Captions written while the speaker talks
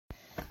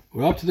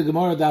We're up to the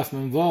Gemara Daf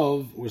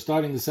Memvav. We're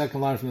starting the second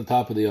line from the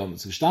top of the Yom.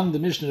 It's gestanden the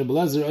Mishnah Rebbe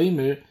Lezer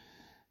Omer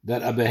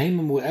that a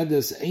behema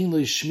mu'edes ein lo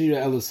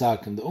shmira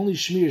elasakim. The only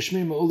shmira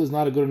ma'ul is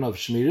not a good enough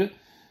shmira.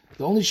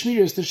 The only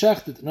shmira is to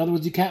shecht it. In other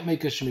words, you can't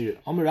make a shmira.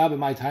 Omer Rabbi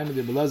my time with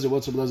the Rebbe Lezer.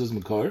 What's Rebbe Lezer's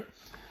makar?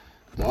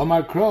 The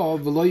Omar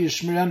Krov v'lo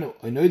yishmirenu.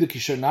 I know the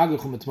kisher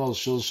nagachum etmol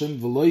shilshim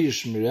v'lo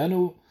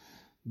yishmirenu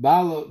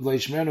v'lo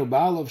yishmirenu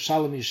ba'al of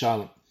shalom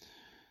yishalom.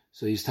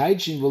 So he's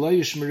teaching v'lo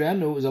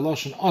yishmirenu is a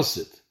lashon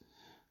asit.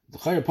 The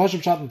Chayr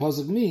Pashup Shat and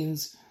Pasuk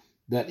means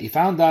that he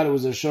found out it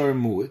was a Shor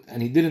Mu'it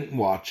and he didn't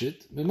watch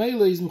it.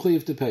 B'meila he's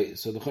mechuyev to pay.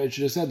 So the Chayr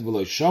should have said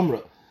V'loi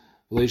Shomra.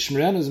 V'loi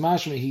Shmeren is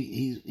mashma.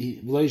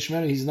 V'loi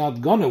Shmeren he's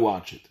not gonna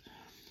watch it.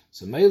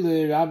 So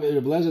Meila Rabbi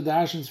Lezer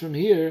Darshans from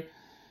here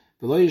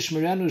V'loi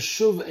Shmerenu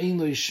Shuv Ein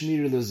Lo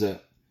Shmir Lezeh.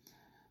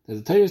 That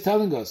the Torah is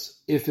telling us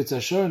if it's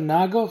a Shor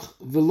Nagoch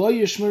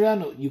V'loi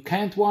Shmerenu you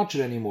can't watch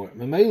it anymore.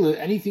 B'meila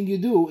anything you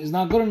do is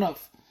not good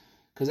enough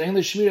because Ein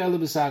Lo Shmir Ela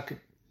B'Sakim.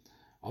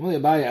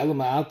 Amalei Abaya Ela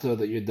Ma'ata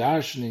that you're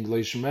darshaning Lo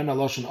Yishmerena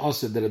Lashon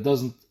Asid that it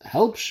doesn't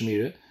help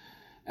Shmira.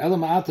 Ela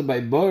Ma'ata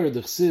by Bor the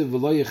Chsiv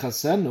V'lo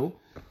Yechasenu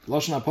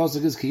Lashon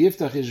HaPasuk is Ki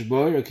Yiftach Ish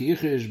Bor or Ki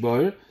Yichir Ish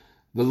Bor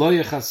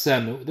V'lo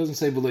Yechasenu. It doesn't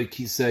say V'lo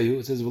Kiseyu.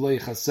 It says V'lo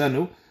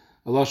Yechasenu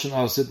Lashon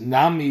Asid.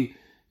 Nami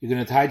you're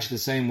going to teach the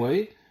same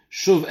way.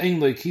 Shuv Ein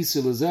Lo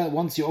Kiseyu Lezeh.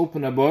 Once you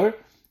open a Bor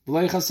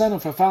V'lo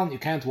Yechasenu for found you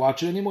can't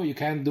watch it anymore. You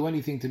can't do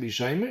anything to be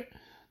Shomer.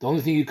 The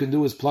only thing you can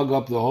do is plug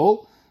up the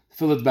hole,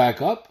 fill it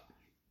back up.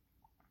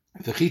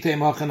 V'chitei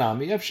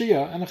ma'chanami,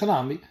 efshiyah, and a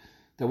chanami,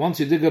 that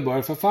once you dig a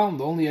bar for found,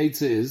 the only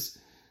eitzah is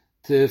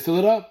to fill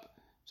it up.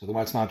 So the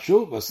it's not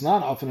true.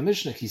 Vasnan, often a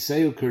mishnah,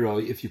 kiseyu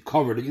kuroi, if you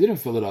covered it, you didn't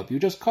fill it up, you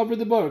just covered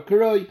the bar,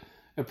 kuroi,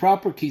 a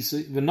proper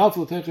kisei,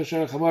 v'nafel techa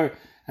sher chamar,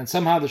 and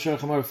somehow the sher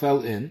chamar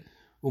fell in,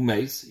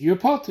 umeis, you're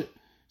potter.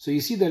 So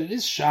you see that it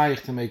is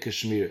shaykh to make a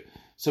shmir.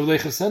 So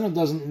v'leichasenu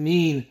doesn't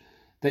mean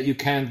that you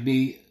can't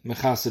be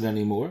mechasid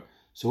anymore.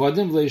 So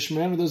wadim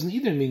v'leishmerenu doesn't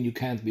either mean you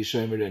can't be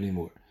shomer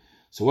anymore.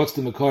 So what's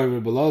the makar of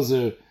Rebbe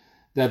Lezer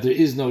that there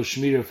is no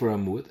shmira for a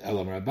mu'at?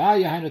 Elam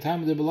Rabaya hainu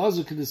time of Rebbe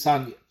Lezer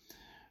kedesanya.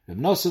 Reb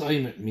Nosson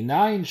Omer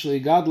minayin shlo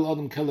yigadol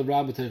adam kelev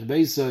rabba teich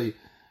beisai.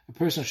 A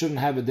person shouldn't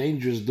have a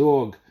dangerous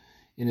dog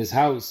in his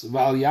house.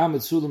 Va'al yamet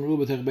sulam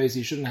ruba teich beisai.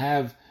 He shouldn't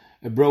have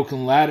a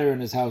broken ladder in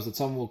his house that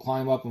someone will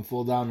climb up and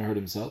fall down and hurt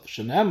himself.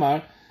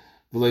 Shenemar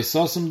v'lo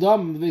yisosam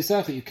dam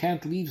v'veisecha. You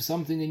can't leave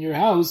something in your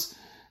house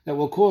that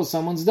will cause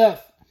someone's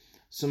death.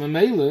 So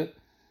memele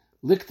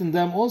lichten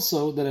them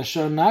also that a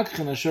shor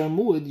nakchen, a shor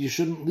muad, you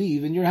shouldn't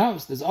leave in your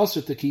house. There's also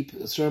to keep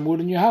a shor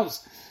muad in your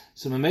house.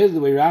 So memele, the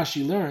way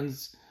Rashi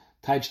learns,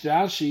 Taich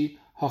Rashi,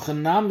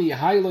 hachanami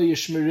haylo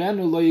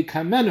yishmirenu lo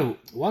yikamenu.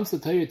 Once the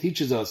Torah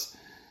teaches us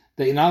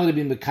that you're not allowed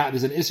to be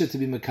there's an issur to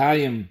be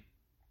mekayim,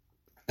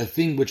 a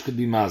thing which could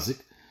be mazik.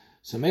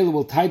 So memele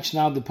will teach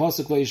now the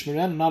pasuk lo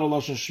yishmirenu, not a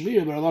lashon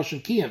shmir, but a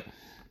lashon kiyam.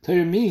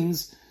 Torah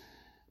means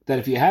that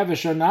if you have a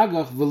shor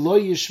nagach, v'lo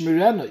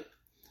yishmirenu,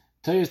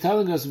 Torah is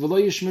telling us, V'lo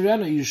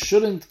yishmirenu, you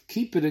shouldn't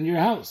keep it in your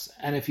house.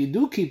 And if you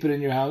do keep it in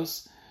your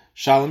house,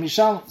 shalom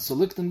yishalom. So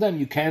look at them,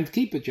 you can't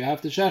keep it, you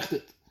have to shecht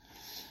it.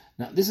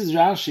 Now, this is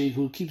Rashi,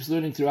 who keeps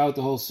learning throughout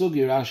the whole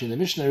sugya. Rashi in the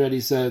Mishnah already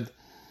said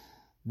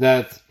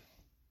that,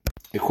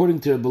 according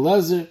to Rebbe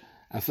Lezer,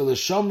 afil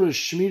shomra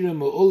shmira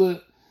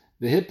ma'ula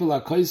v'hipel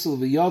ha'koisel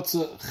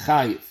v'yotza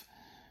chayiv.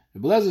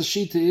 Rebbe Lezer's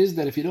shita is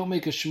that if you don't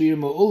make a shmira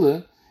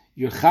ma'ula,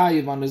 you're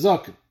chayiv on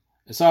nezakim.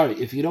 Sorry,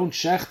 if you don't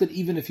shecht it,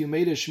 even if you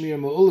made a shmir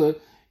ma'ula,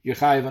 you're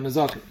chayiv on a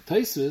zaken.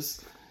 Tosfos,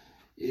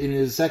 in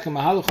his second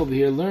mahalach over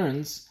here,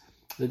 learns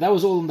that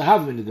was all in the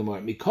Havim in the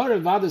Gemara.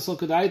 Mikara v'ades al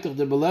kadaitach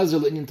der belezer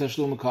l'inyan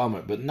tashlum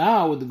kamer. But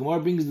now, the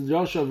Gemara brings the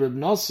drasha of Reb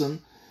Nosson,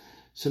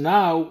 so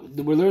now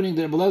we're learning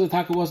that Reb Lezer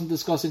Taka wasn't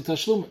discussing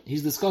tashlum,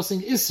 he's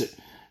discussing isser.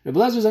 Reb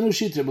Lezer's anu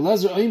shita, Reb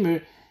Lezer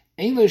oimer,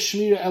 ein lo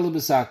shmira ela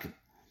b'sakim.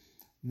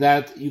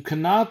 That you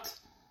cannot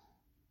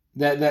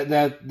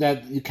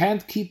that you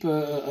can't keep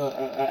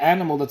a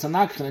animal that's a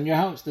nakchen in your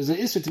house. There's an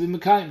issur to be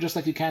mekayim, just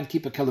like you can't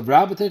keep a kelev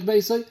rabba teich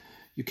beisai.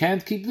 You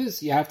can't keep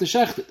this, you have to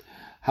shecht it.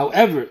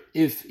 However,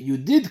 if you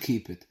did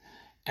keep it,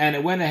 and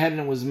it went ahead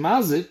and it was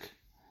mazik,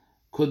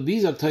 could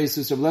be that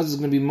Tosfos, Rebbe Lezer is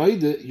going to be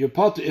moide, your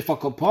potter, if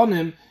upon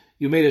him,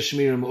 you made a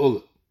shmir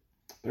ma'ula.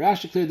 But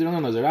Rashi clearly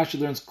don't know. Rashi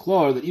learns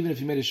clear that even if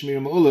you made a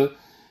shmir ma'ula,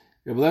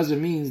 Rebbe Lezer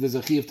means there's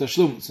a chiyuv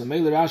tashlum. So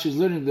Meila Rashi is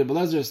learning that Rebbe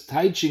Lezer is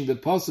teaching the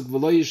pasuk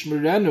v'lo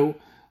yishmirenu.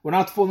 We're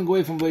not falling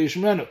away from V'lo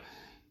Yishmerenu.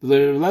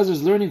 Rebbe Lezer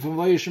is learning from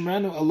V'lo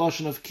Yishmerenu a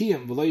lashon of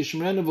kiyam. V'lo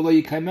Yishmerenu, V'lo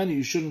Yikaimenu.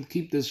 You shouldn't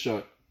keep this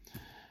shor.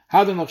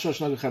 Hadon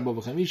l'chshosh nogach harbo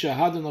v'chamisha.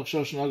 Hadon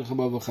l'chshosh nogach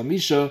harbo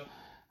v'chamisha.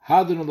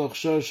 Hadon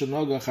l'chshosh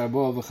nogach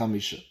harbo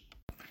v'chamisha.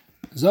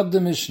 Zog the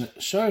Mishnah.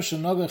 Shor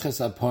shenogach es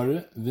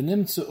hapore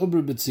v'nimtzu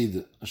uber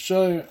b'tzida. A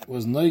shor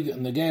was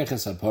negeach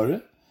es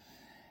hapore,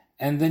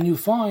 and then you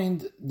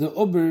find the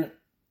uber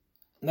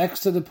next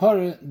to the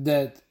pore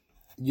that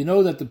you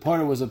know that the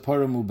pore was a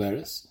pore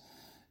muberes.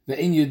 If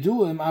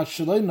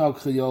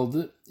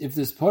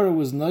this parah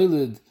was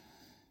noiled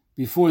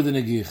before the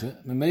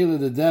negicha, memela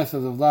the death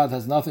of the vlad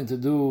has nothing to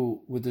do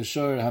with the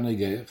shor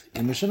hanegeich.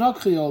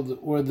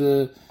 Or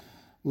the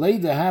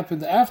Leida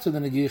happened after the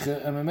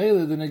Negicha, and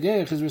Mamela, the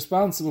Negeach, is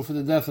responsible for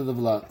the death of the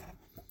Vlad.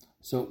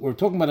 So we're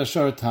talking about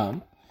Ashar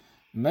Tam.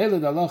 Mamela,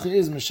 the halacha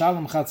is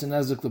Mishalem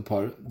Chatzinezik the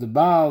Parah. The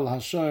Baal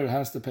Hashar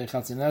has to pay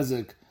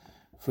Chatzinezik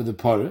for the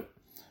Parah.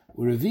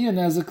 Urevia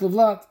Nezik the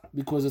Vlad,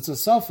 because it's a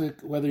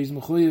suffix whether he's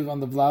Mechuyev on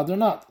the Vlad or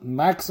not.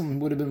 Maximum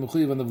would have been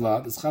Mechuyev on the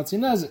Vlad, it's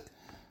Chatzinezik.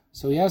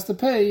 So he has to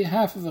pay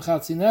half of the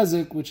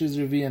Chatzinezik, which is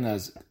Revia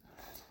Nezik.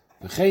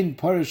 V'chein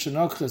Parah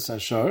Shenokches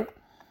Hashar,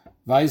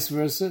 vice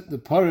versa, the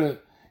Parah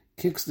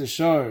kicks the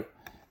shor,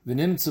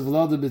 v'nimtza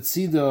vlada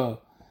betzido,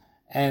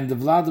 and the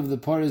vlad of the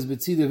parah is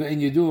betzido,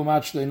 v'en yedu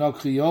amachle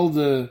nokchi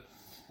yolda,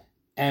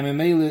 and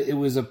memele it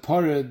was a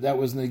parah that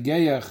was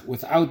negeach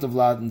without the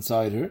vlad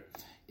inside her.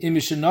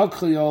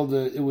 Imishenokchi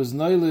yolda, it was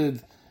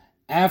noiled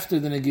after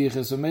the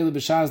negicha, so mele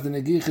b'shaz the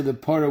negicha, the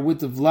parah with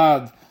the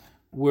vlad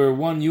were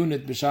one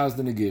unit b'shaz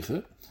the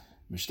negicha.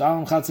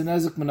 Mishtalim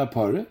chatzinezik min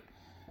parah,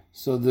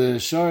 so the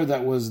shor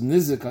that was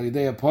nizik al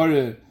yidei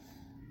parah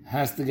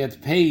has to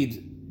get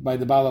paid by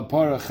the Baal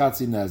Parah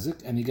Chatzi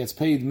Nezik, and he gets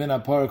paid Min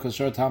Parah because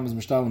Shor Tam is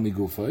Mishtalim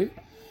Migufay.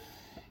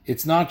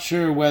 It's not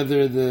sure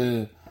whether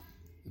the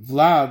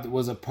Vlad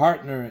was a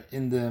partner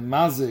in the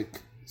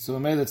Mazik,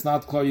 so it's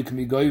not clear you can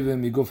be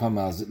Goyvim Miguf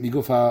HaMazik,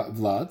 Miguf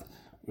HaVlad.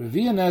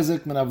 Revia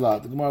Nezik Min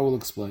HaVlad. The Gemara will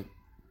explain.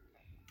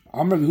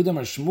 Amr V'Yehuda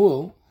Mar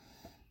Shmuel,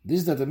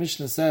 this that the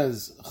Mishnah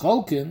says,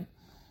 Cholkin,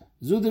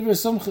 Zudir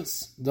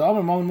V'Sumchis. The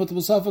Amr Maman Mutal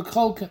B'Safik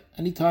Cholkin.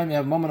 Anytime you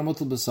have Maman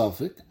Mutal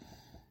B'Safik,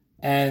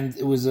 and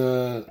it was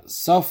a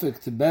suffix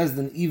to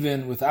Bezdin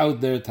even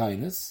without their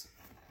tinus,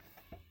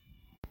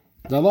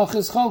 the halach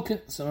is chalkin.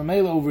 So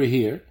Mamela over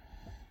here,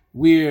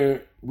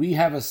 where we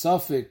have a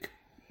suffix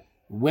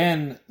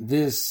when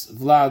this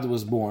Vlad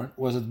was born.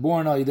 Was it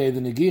born al yidei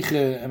the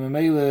Negicha, and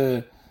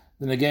Mamela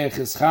the Negeach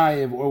is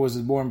chayiv, or was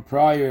it born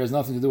prior? It has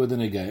nothing to do with the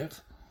Negeach.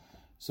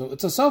 So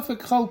it's a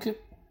suffix chalkin.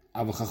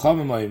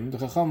 The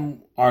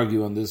Chacham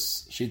argue on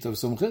this sheet of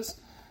Sumchis.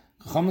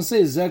 Chacham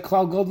says, Zeh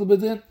klal godel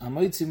bedin,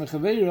 ha'moitzi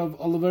mechaveirav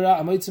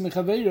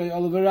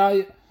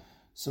olavaraya.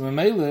 So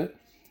Mamela,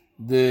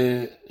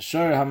 the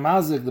shor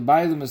hamazik, the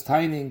Bailam is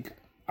tining,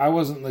 I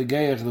wasn't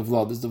Negeach the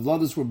Vladis. The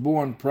Vladis were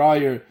born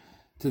prior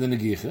to the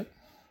Negicha.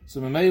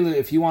 So Mamela,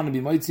 if you want to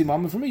be moitzi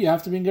mama for me, you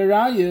have to bring a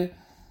raya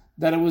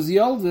that it was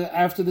Yolda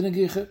after the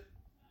Negicha.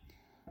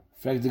 In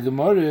fact, the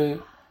Gemara,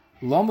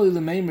 Lomali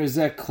lemeimer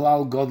zeh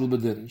klal godel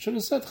bedin. Should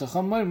have said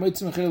Chacham Meir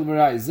moitzi mechel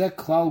v'rai. Zeh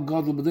klal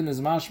godel bedin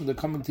is mashma. They're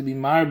coming to be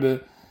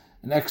marbe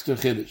an extra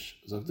chiddush.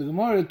 So the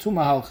Gemara tu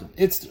mahalchim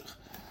itzrich.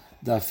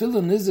 Da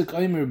filu nizik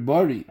oimer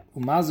bari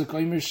umazik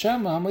oimer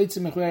shema hamoitzi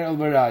mechel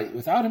v'rai.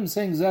 Without him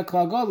saying zeh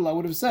klal godel, I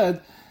would have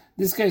said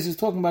this case is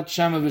talking about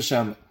shema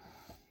v'shema.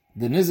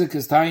 The nizik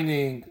is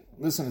tining.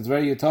 Listen, it's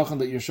very talking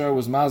that your shor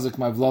was mazik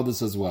my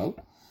vladis as well.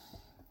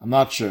 I'm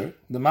not sure.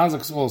 The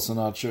Mazak's also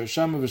not sure.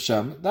 Shema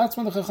v'Shem. That's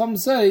when the Chacham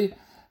say,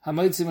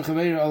 Hamaitzi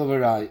mechaveir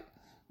olavaraya.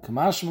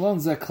 Kamash malon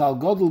zeh klal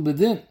godel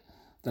bedin.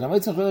 That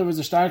Hamaitzi mechaveir is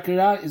a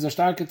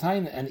starker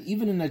taina. And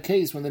even in a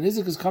case when the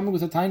Nizik is coming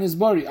with a taina's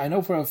bari, I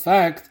know for a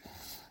fact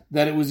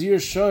that it was your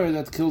shor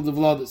that killed the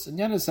Vladis. And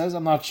Yana says,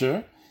 I'm not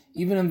sure.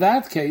 Even in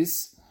that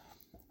case,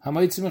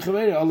 Hamaitzi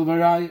mechaveir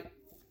olavaraya.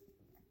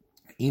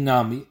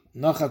 Inami.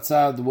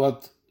 Nochatzad,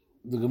 what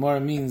the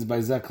Gemara means by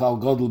zeh klal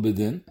godel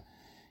bedin.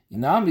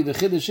 Inami, the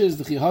chiddush is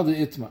the chihada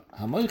itma.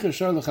 Hamoicher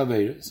shar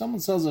lechaveire. Someone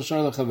sells a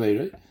shar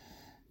lechaveire.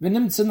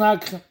 V'nimtze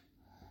nakchen.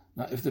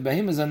 Now, if the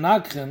behim is a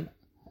nakchen,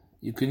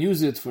 you can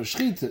use it for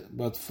shchita,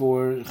 but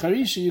for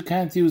charisha you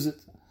can't use it.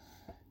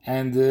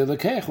 And the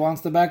lekeich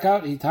wants to back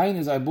out. He tain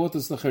is, I bought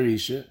this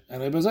lecharisha,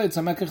 and I bazay, it's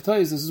a mekech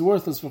tois. This is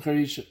worthless for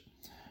charisha.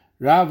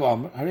 Rav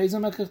Amr, harei is a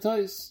mekech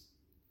tois.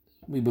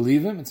 We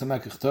believe him, it's a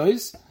mekech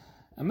tois.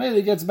 And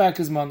Meli gets back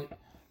his money.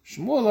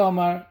 Shmuel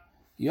Amar,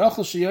 I sold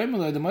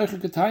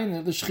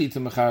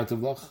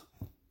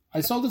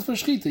it for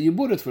shchita. You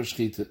bought it for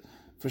shchita.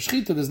 For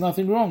shchita, there's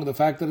nothing wrong. The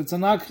fact that it's a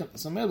nakchen.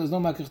 So there's no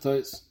makach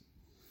tois.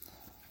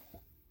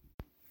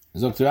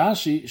 Dr.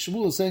 Ashi,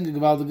 Shmuel is saying a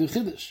gewaltige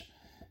chiddush.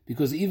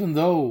 Because even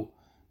though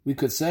we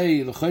could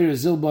say, l'chayr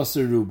zil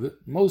basar rube,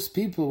 most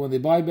people, when they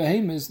buy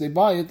behemoths, they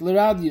buy it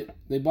l'radya.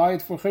 They buy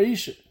it for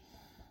charisha.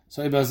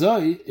 So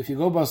if you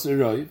go basar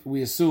roiv,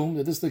 we assume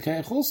that this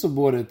lekeich also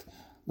bought it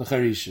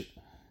l'charisha.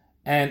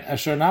 And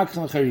Asher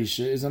Nakhan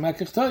Charisha is a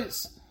Mekach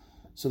Tois.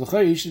 So the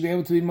Chari should be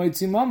able to be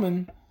Moitzi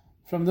Mammon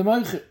from the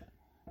Moicher.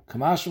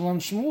 Kamash Malam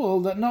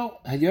Shmuel, that no,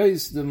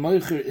 Hayois, the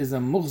Moicher is a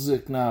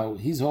Muchzik now,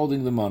 he's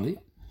holding the money.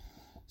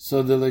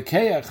 So the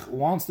Lekeach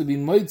wants to be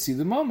Moitzi,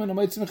 the Mammon, a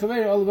Moitzi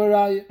Mechaveir,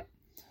 Olvaraya.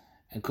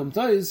 And Kum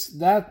Tois,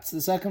 that's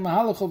the second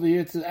Mahalach over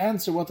here to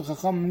answer what the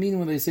Chacham mean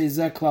when they say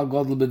Zekla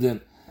Godel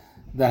Bedin.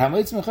 That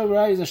Hamoitzi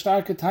Mechaveir is a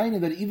starker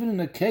taina, that even in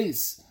a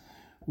case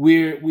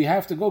where we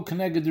have to go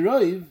Keneged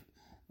Roiv,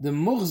 the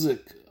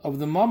muhzik of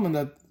the mammon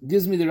that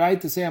gives me the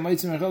right to say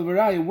Hamaitzi Mechel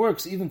V'Raya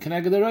works even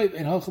Keneged Roiv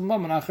in Halchim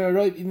Mammon Acher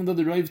Roiv, even though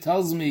the Roiv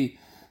tells me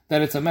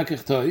that it's a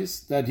Mekech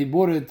Tois, that he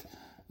bought it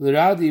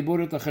L'Radi, he bought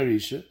it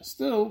Acharisha.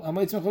 Still,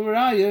 Hamaitzi Mechel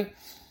V'Raya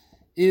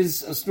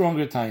is a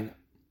stronger taina.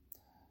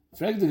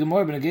 Frag the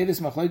Gemara ben Agedis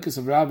Machlokes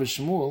of Rav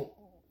Shmuel.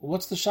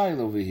 what's the shaila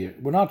over here?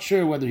 We're not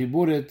sure whether he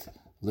bought it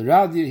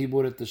l'radia, he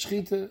bought it to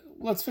shchita.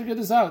 Let's figure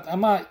this out.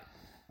 Amai.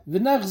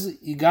 V'nechzi,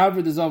 he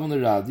gavir the zav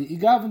l'radia, he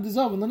gavir the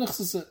zav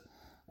l'nechzasa.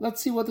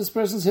 Let's see what this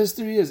person's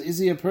history is. Is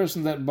he a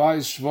person that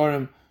buys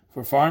shvarim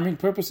for farming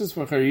purposes,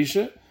 for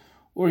charisha?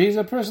 Or he's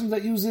a person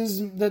that uses,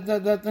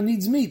 that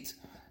needs meat.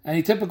 And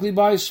he typically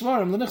buys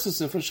shvarim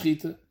l'nechzasa for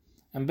shchita.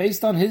 And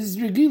based on his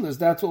regilas,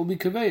 that's what will be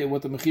kaveya,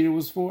 what the mechira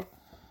was for.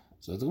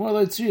 So the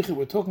Gemara Leitzricha,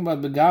 we're talking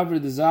about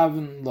begavri the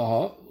zavin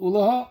laha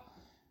ulaha.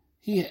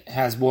 He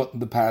has bought in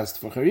the past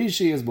for charisha,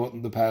 he has bought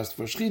in the past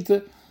for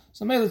shchita.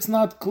 So maybe it's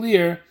not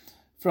clear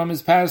from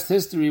his past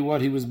history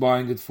what he was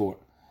buying it for.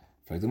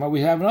 In fact,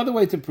 we have another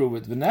way to prove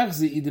it.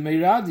 V'nechzi idemei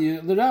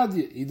radia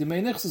l'radia,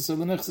 idemei nechsasa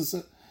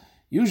l'nechsasa.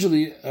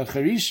 Usually a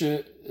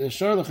charisha, a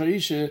shar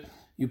l'charisha,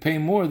 you pay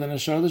more than a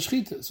shar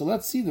l'shchita. So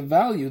let's see the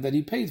value that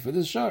he paid for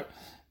this shar.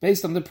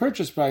 Based on the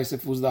purchase price,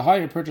 if it was the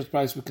higher purchase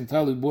price, we can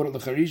tell he bought it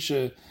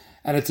l'charisha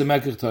and it's a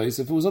mekach tois.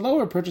 If it was a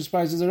lower purchase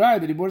price, it's a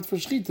raya that he bought it for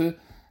shchita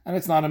and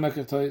it's not a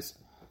mekach tois.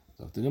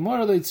 So the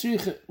Gemara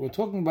Leitzricha, we're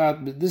talking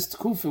about this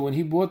tkufa when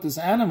he bought this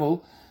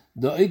animal,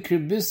 the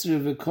ikr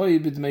bisra v'koi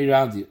b'dmei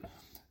radia.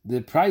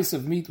 The price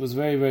of meat was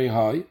very, very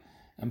high,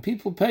 and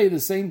people pay the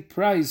same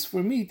price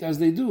for meat as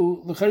they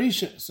do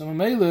l'charisha. So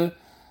Mamela,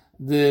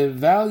 the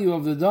value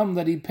of the dam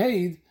that he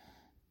paid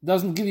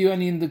doesn't give you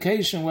any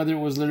indication whether it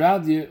was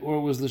l'radia or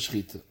it was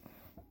l'shchita.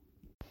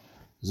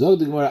 Zog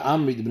the Gemara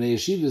Amri, the Bnei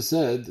Yeshiva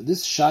said,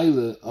 this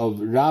shaila of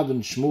Rav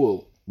and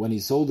Shmuel, when he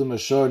sold him a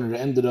shor and it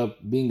ended up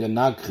being a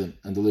nakchen,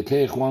 and the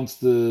lekeich wants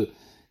to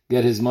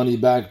get his money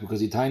back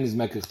because he tied his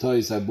mekach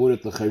tois, I bought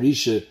it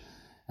l'charisha,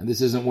 and this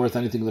isn't worth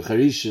anything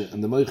l'charisha,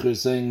 and the moicher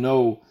is saying,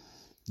 no,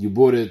 you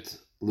bought it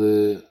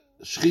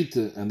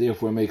l'shchita, and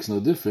therefore it makes no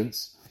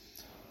difference.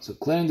 So,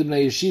 Klein the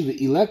Bnei Yeshiva,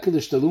 ileka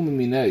l'shtalum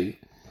minei,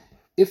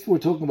 if we're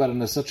talking about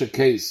in such a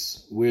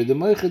case where the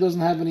moicher doesn't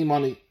have any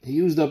money, he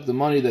used up the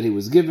money that he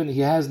was given,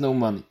 he has no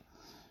money.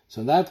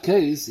 So in that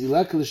case,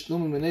 ileka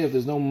l'shtalum minei, if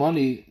there's no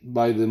money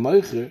by the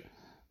moicher,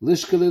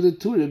 lishkele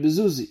l'ture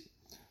bezuzi.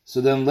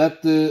 So then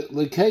let the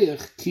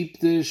lekeich keep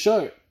the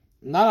shor.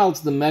 Not else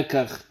the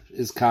mekach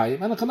is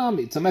kaim and a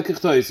chanami. It's a mekach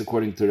tois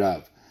according to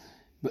Rav,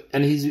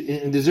 and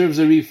he deserves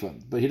a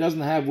refund, but he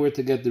doesn't have where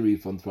to get the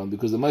refund from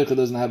because the moicher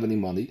doesn't have any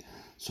money.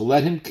 So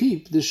let him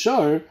keep the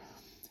shor,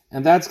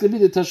 and that's going to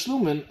be the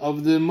tashlumin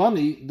of the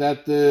money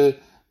that the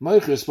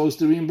moicher is supposed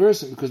to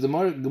reimburse him. Because the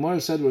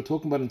Gemara said we're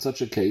talking about in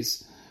such a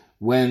case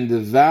when the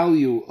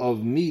value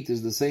of meat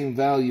is the same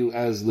value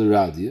as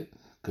l'radia,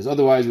 because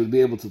otherwise we'd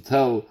be able to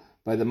tell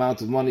by the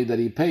amount of money that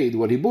he paid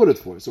what he bought it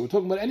for. So we're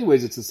talking about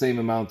anyways it's the same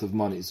amount of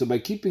money. So by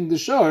keeping the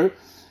shor,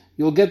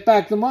 you'll get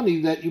back the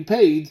money that you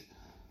paid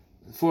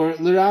for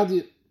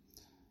l'radia.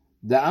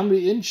 The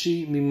amri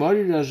inchi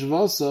mimari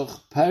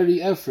rajvasach pari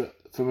efra,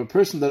 from a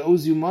person that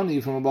owes you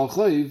money from a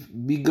balchayv,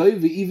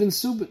 bigoyve even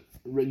subin,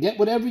 get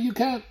whatever you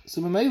can.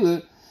 So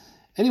mamela,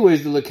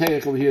 anyways the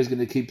lekeich over here is going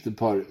to keep the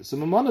part. So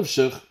mamanav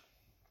shech,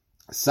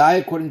 sai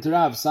according to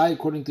Rav, sai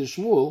according to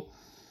Shmuel,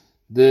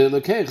 the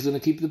lekeich is going to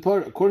keep the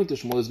part. According to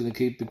Shmuel, is going to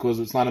keep because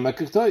it's not a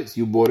mekach tois.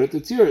 You bought it,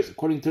 it's yours.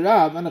 According to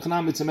Rav, and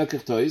achnam it's a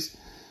mekach tois,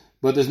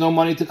 but there's no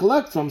money to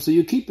collect from, so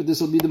you keep it. This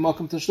will be the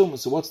makam tashlum.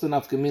 So what's the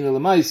nafkamina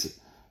lemaisa?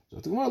 So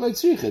the Gemara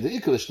leitzricha, the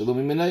ikalish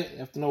talumi minay. You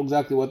have to know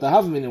exactly what the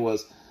havmina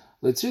was.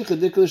 Leitzricha,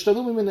 the ikalish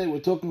talumi minay. We're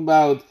talking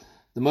about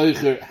the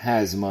moicher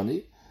has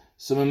money.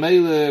 So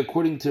memela,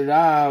 according to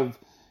Rav,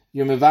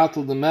 you're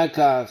mevatel the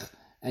mekach,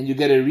 and you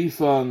get a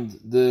refund,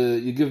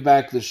 you give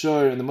back the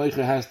shor, and the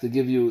moicher has to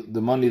give you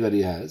the money that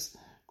he has.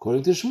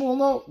 According to Shmuel,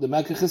 no, the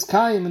mekach is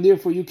kaim, and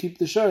therefore you keep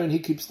the shor, and he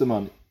keeps the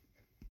money.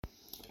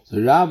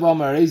 So Rav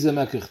Amar Reza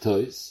mekach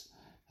tois,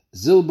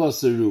 zilba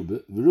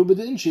serube, v'rube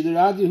de inchi, the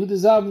radi hu de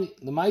zavni.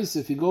 The mice,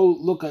 if you go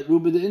look at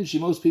rube de inchi,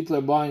 most people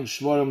are buying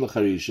shvarim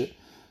l'charisha.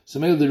 So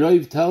maybe the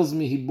Rav tells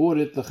me he bought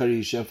it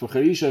l'charisha, and for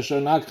charisha,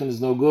 shor nakchen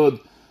is no good,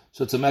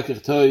 so it's a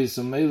mekach tois,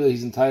 so maybe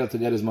he's entitled to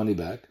get his money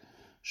back.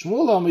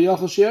 Shmuel Amar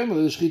Yachal Sheyem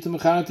l'shchita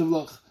mechanativ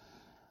lach.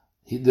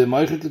 The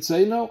moicher could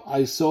say, no,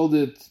 I sold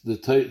it the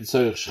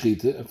tzorich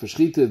shchita, and for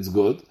shchita it's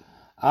good.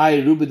 I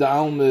rube de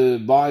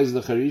alme buys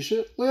the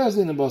charisha, lo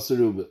yazlina basa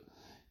rube.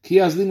 Ki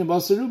yazlina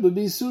basa rube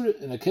be surah.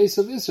 In a case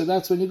of Isra,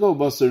 that's when you go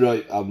basa roi.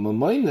 Ab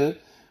mamoine,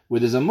 where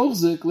there's a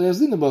muhzik, lo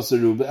yazlina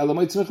basa rube,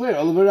 elamayt mechwer,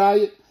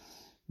 olavaraya.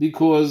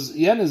 Because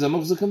yen is a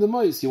muhzik in the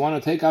mois. You want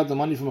to take out the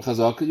money from a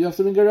chazaka, you have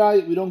to bring a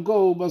raya. We don't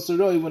go basa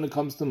roi when it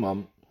comes to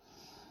mam.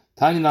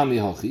 Tani nami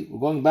hachi. We're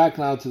going back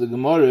now to the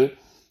Gemara,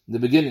 the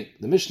beginning.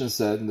 The Mishnah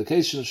said, in the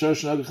case of Shor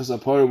Shnagachas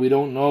Apar, we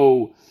don't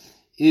know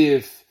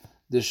if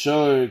the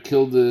Shor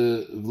killed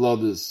the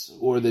Vladis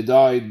or they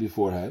died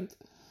beforehand.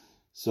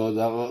 So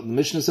the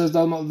Mishnah says the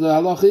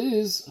halacha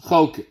is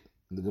Chalke.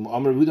 The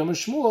Amar Hud Amar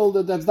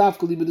Shmuel, that's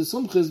Dafka Liba de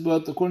Sumchis,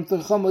 but according to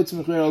the Chacham, it's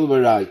Mechwer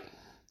Al-Barai.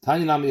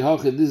 Tani nami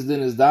hachi, this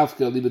din is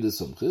Dafka Liba de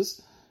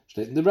Sumchis.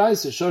 Steht in the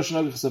Braise, Shor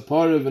Shnagachas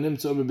Apar, v'nim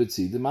to Ober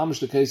Betzid. The Mamish,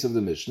 the case of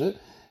the Mishnah.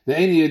 The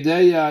Eni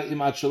Yedeya im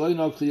Atshaloi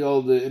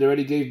Nokriol, it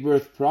already gave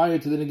birth prior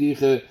to the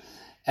Negiche,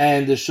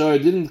 and the shor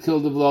didn't kill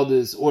the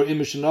vladis, or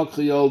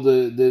imishinokchiyol,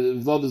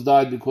 the vladis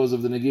died because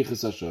of the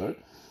negichas ashor.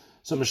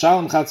 So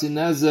Mishalim Chatzi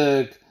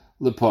Nezek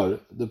lepar.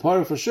 The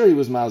par for sure he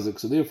was mazik.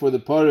 So therefore the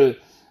par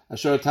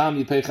ashar tam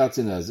you pay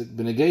Chatzi Nezek.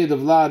 Benegay the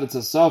vlad it's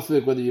a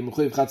suffix whether you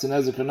mechuyev Chatzi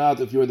Nezek or not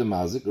if you're the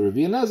mazik or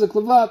Revi Nezek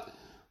levlad.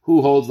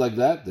 Who holds like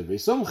that? The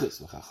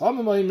Vesomchis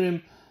v'chachamim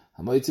oimrim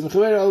hamoitzim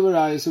mechaver al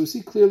v'raya. So we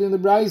see clearly in the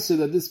Brayse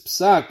that this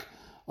psak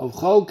of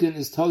Chalkin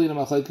is totally in a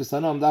machlekes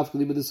tanam dafka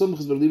libe the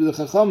Somchis but libe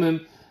the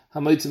chachamim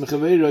hamoitzim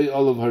mechaver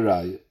al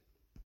v'raya.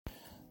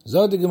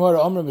 Zod the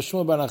Gemara Amr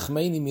B'Shmuel Bar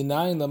Nachmani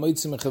Minayin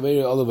LaMoitzim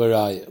Mechaveiroi Olav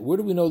Haraya. Where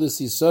do we know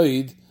this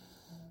Yisoid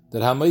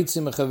that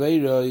HaMoitzim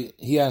Mechaveiroi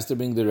he has to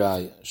bring the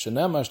Raya?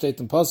 Shenema steht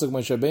in Pasuk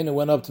Moshe Rabbeinu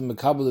went up to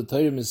Mekabel the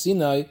Torah in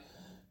Sinai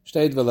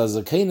steht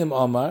V'Lazakenim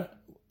Amar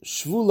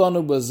Shvu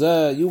Lanu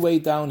Bazeh you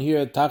wait down here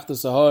at Tachta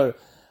Sahar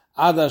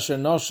Ad Asher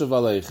Noshev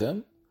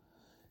Aleichem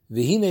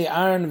V'Hinei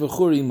Aaron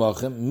V'Churi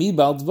Mochem Mi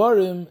Bal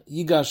Dvarim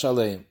Yigash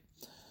Aleim.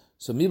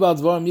 So Mi Bal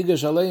Dvarim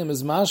Yigash Aleim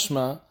is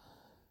mashma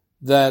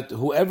that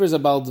whoever is a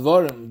Bal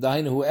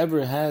Dvarim,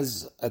 whoever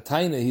has a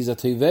Taina, he's a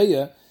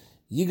Teveya,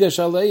 Yigash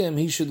Aleim,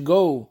 he should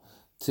go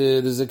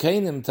to the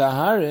Zakenim, to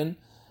Harin,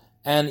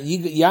 and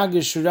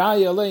Yagish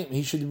Raya Aleim,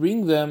 he should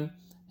bring them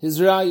his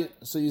Raya.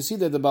 So you see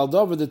that the Bal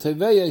Dover, the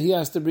Teveya, he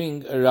has to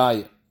bring a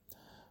Raya.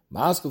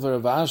 Ma'askal for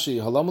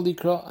Ravashi, Halam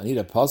Likra, I need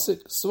a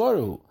Pasik,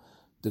 Svaru.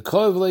 The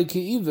Koev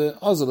Leiki'ive,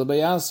 Azal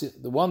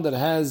Bayasi, the one that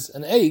has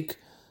an ache,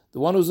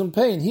 the one who's in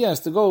pain, he has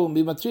to go and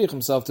be matriach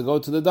himself to go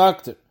to the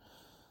doctor.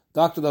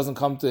 Doctor doesn't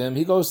come to him,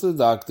 he goes to the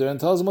doctor and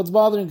tells him what's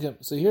bothering him.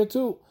 So here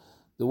too,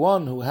 the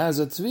one who has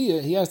a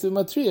tviyah, he has to be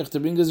matriach to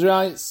bring his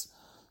rights.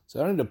 So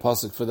I don't need a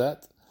pasuk for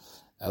that.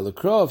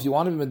 Elakro, if you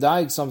want to be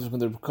medayik something from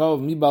the Rekov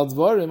of mi bal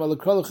dvarim,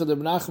 elakro l'chad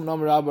Menachem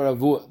Amar Rabba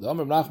Ravua. The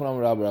Amar Menachem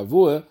Amar Rabba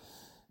Ravua,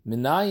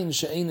 minayin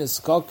she'ein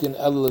eskakin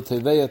el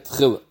l'teveya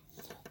tchila.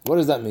 What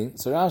does that mean?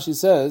 So Rashi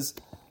says,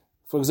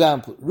 for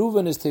example,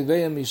 Reuven is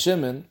teveya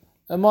mishimin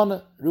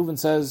amana. Reuven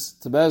says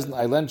to Bezdin,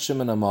 I lent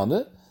Shimon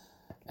amana,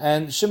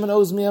 and Shimon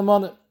owes me a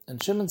money.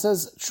 And Shimon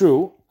says,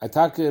 true, I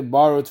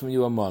borrowed from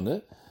you a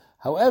money.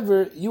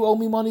 However, you owe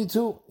me money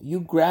too. You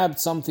grabbed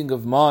something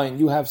of mine.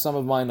 You have some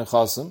of mine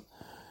nechasim.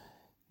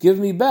 Give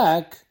me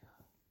back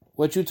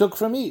what you took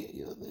from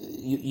me.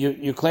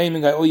 You're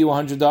claiming I owe you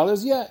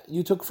 $100? Yeah,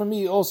 you took from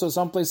me also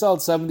someplace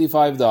else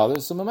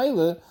 $75. So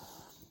Mamela,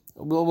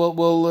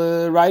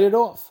 we'll write it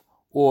off.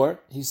 Or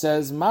he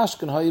says,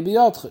 Mashkin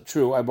hayibiyatcha.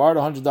 True, I borrowed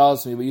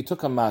 $100 from you, but you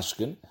took a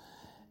mashkin.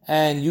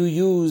 And you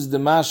used the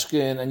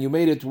mashkin and you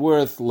made it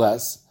worth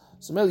less.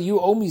 So maybe you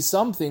owe me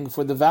something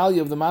for the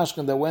value of the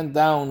mashkin that went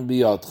down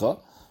biyotcha.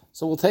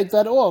 So we'll take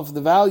that off,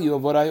 the value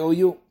of what I owe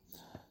you.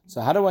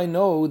 So how do I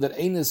know that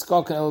ein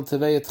iskaken el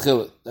teveya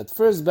tchilat? That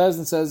first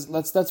Bezdin says,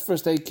 let's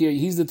first take care.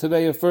 He's the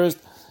teveya first.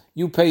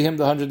 You pay him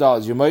the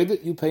 $100. You made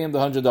it. You pay him the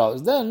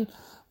 $100. Then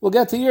we'll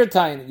get to your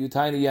tiny. Your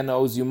tiny yen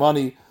owes you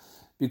money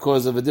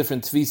because of a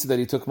different tvisa that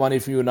he took money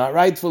from you not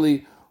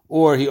rightfully,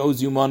 or he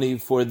owes you money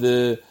for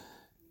the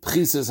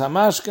Pchises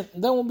Hamashkin,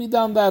 then we'll be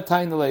down that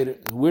time later.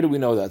 Where do we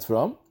know that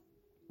from?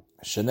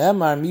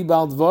 Shenemar mi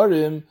bal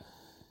dvarim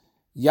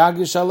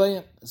yagish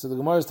aleim. So the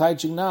Gemara is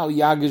teaching now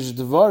yagish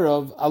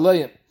dvarov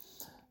aleim,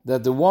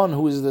 that the one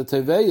who is the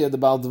teveya, the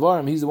bal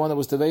dvarim, he's the one that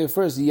was teveya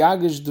first.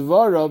 Yagish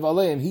dvarov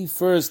aleim. He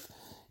first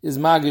is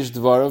magish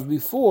dvarov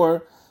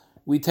before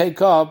we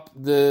take up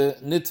the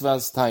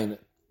nitvas taina.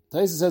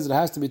 Taisa says it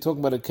has to be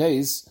talking about a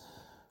case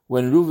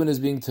when Reuven is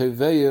being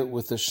teveya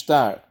with a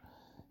shtar.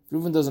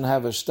 Reuven doesn't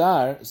have a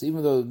star, so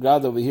even though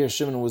God over here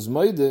Shimon was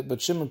moide,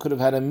 but Shimon could have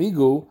had a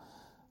migu.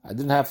 I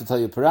didn't have to tell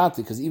you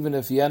parati, because even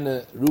if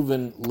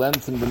Reuven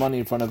lent him the money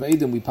in front of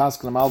Edom, we pass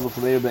Klamal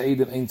v'chaveir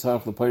be'edom ein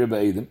tzarich l'poyer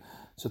be'edom.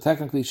 So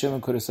technically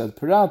Shimon could have said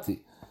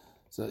parati.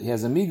 So he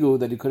has a migu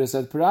that he could have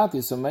said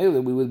parati. So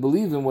Meile, we would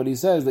believe him what he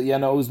says that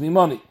Yana owes me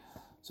money.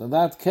 So in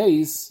that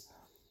case,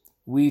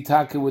 we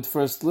would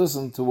first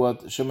listen to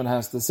what Shimon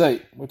has to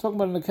say. We're talking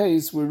about in a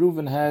case where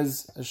Reuven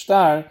has a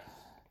star.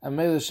 And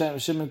maybe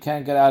Shimon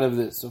can't get out of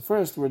this. So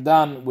first we're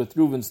done with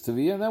Reuven's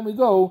Tviyah, and then we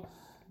go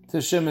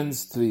to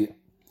Shimon's Tviyah.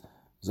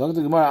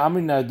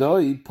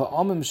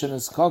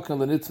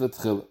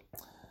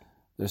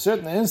 There are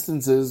certain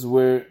instances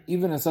where,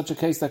 even in such a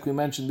case like we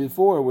mentioned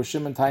before, where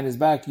Shimon tying his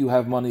back, you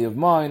have money of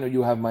mine, or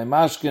you have my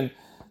mashkin,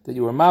 that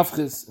you were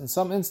mafchis. In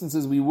some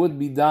instances we would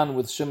be done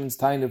with Shimon's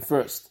tying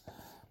first.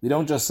 We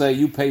don't just say,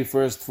 you pay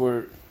first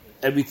for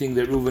everything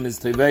that Reuven is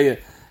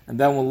Teveya, and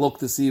then we'll look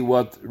to see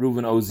what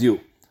Reuven owes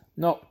you.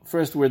 No,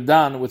 first we're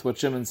done with what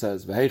Shimon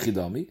says. The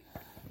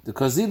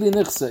kozili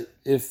nichse,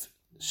 if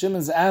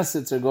Shimon's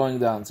assets are going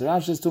down, so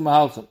Rashi is to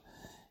mahalchim.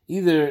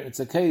 Either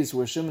it's a case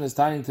where Shimon is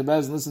tying to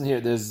Bez, and listen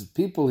here, there's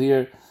people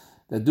here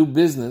that do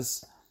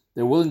business,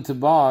 they're willing to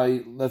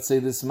buy, let's say,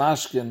 this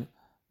mashkin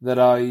that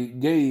I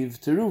gave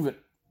to Reuven.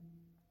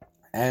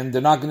 And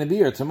they're not going to be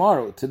here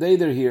tomorrow. Today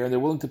they're here, and they're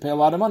willing to pay a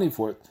lot of money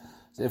for it.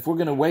 So if we're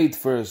going to wait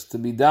first to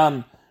be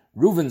done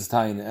Reuven's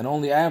taina, and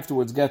only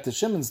afterwards get to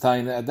Shimon's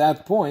taina, at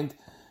that point,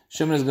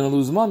 Shimon is going to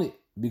lose money,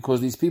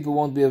 because these people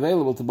won't be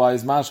available to buy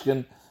his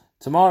mashkin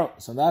tomorrow.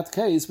 So in that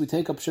case, we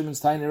take up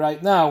Shimon's tiny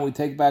right now, we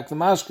take back the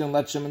mashkin and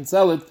let Shimon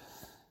sell it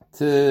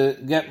to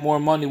get more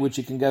money, which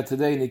he can get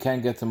today and he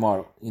can't get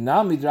tomorrow.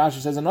 Inami, Rashi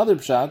says another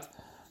pshat,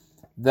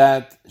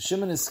 that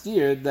Shimon is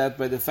scared that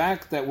by the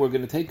fact that we're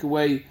going to take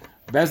away,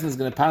 Bezdin is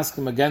going to pass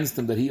him against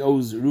him, that he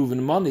owes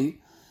Reuven money,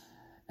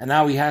 and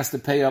now he has to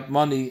pay up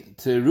money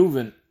to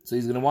Reuven, so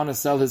he's going to want to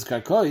sell his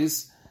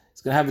karkois.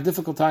 He's going to have a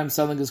difficult time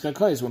selling his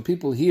karkois. When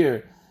people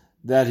hear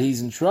that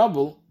he's in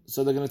trouble,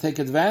 so they're going to take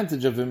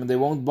advantage of him and they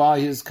won't buy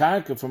his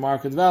karka for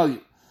market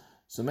value.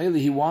 So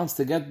mainly he wants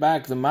to get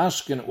back the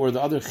mashkin or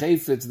the other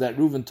chayfetz that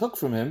Reuven took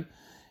from him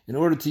in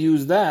order to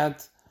use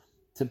that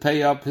to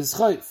pay up his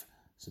chayf.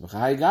 So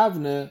b'chai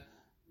gavne,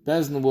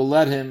 Bezdin will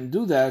let him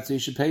do that, so he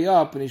should pay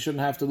up and he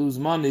shouldn't have to lose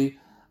money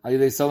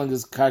either selling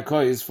his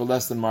karkois for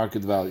less than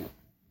market value.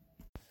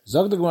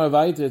 Zog the Gemara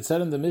weiter, it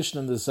said in the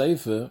Mishnah in the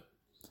Seifer,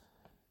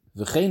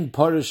 v'chein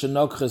pore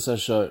shenokches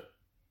hashor.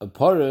 A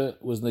pore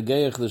was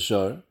negeyach the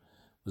shor,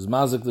 was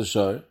mazik the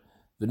shor,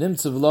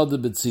 v'nimtze v'lode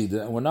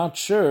betzida, and we're not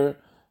sure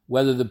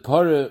whether the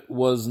pore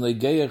was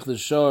negeyach the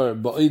shor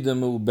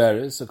ba'idem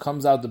u'beres, so it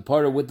comes out the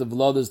pore with the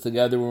v'lodes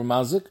together were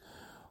mazik,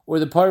 or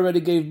the pore already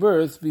gave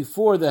birth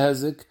before the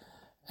hezek,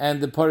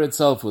 and the pore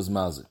itself was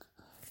mazik.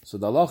 So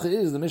the halacha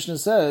is, the Mishnah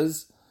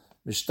says,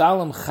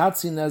 mishtalam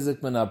chatzi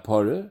nezek min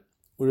ha-pore,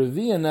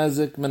 Urevia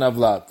nezek min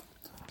avlat.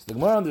 So the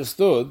Gemara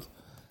understood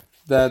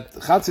that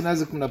chatzi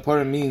nezek min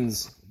ha-pore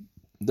means,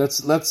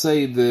 let's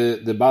say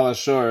the Baal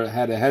Hashor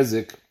had a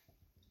hezek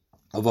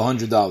of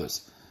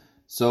 $100.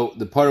 So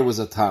the pore was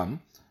a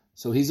tam.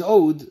 So he's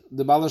owed,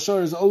 the Baal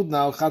Hashor is owed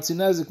now, chatzi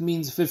nezek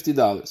means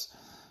 $50.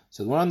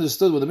 So the Gemara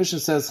understood when the Mishnah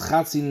says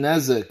chatzi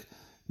nezek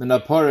min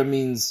ha-pore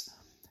means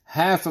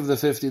half of the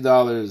 $50,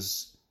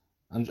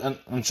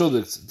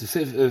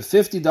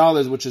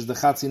 $50, which is the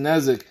chatzi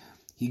nezek,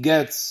 he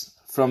gets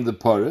from the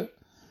pore,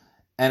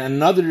 and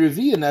another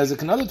revia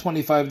nezek, another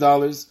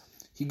 $25,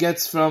 he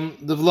gets from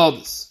the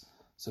vlodes.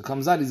 So it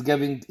comes out,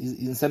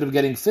 instead of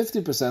getting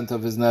 50%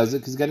 of his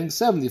nezek, he's getting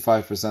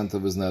 75%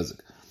 of his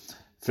nezek.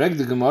 Frag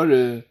the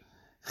Gemara,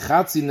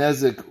 chatzi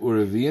nezek or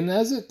revia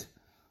nezek?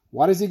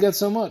 Why does he get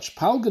so much?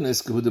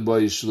 Palganisk hu de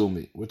boy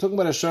shlumi. We're talking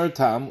about a shor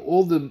tam.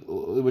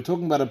 We're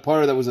talking about a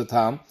pore that was a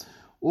tam.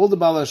 All the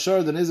Baal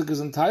Hashor the nezek is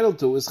entitled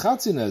to is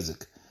chatzi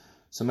nezek.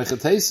 So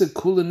mechatese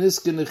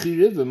kulaniske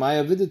nechiriv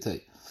maya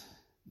vidite.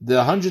 The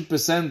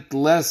 100%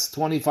 less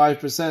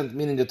 25%,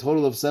 meaning a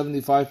total of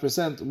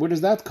 75%. Where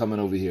does that come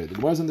in over here? The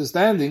Gemara's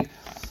understanding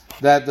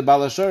that the Baal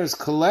Hashor is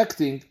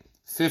collecting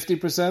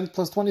 50%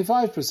 plus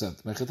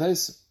 25%.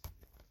 Mechatese.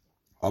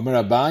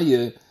 Omer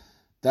Abaye,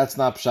 that's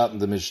not pshat in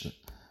the Mishnah.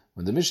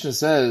 When the Mishnah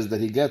says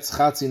that he gets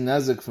chatzi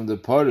nezek from the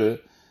pore,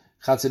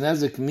 chatzi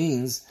nezek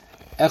means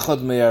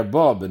echad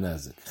me'arba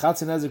b'nezek.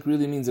 Chatzi nezek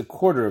really means a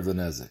quarter of the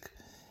nezek.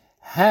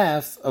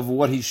 Half of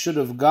what he should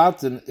have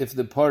gotten if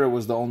the pore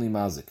was the only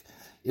mazik.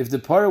 If the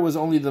pore was the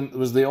only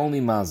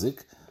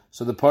mazik,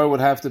 so the pore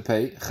would have to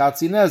pay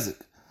chatzi nezek.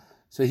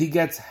 So he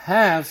gets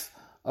half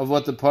of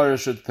what the pore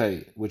should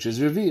pay, which is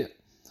revia.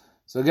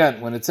 So again,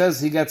 when it says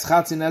he gets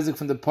chatzi nezek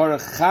from the pore,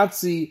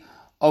 chatzi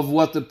of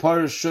what the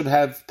pore should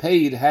have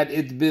paid had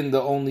it been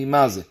the only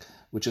mazik,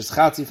 which is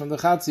chatzi from the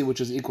chatzi, which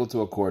is equal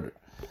to a quarter.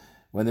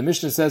 When the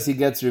Mishnah says he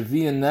gets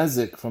revia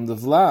nezek from the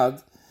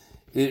vlad,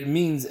 it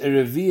means a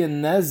revia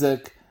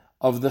nezek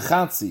of the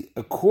chatzi,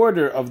 a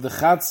quarter of the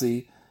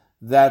chatzi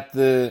that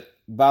the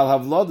Baal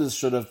HaVlodes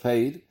should have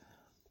paid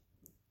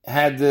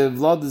had the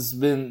Vlodes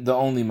been the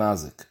only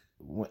mazik.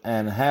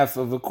 And half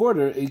of a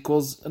quarter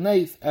equals an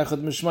eighth,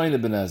 echad mishmayne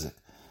benezek.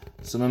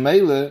 So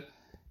Mamela,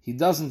 he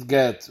doesn't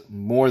get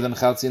more than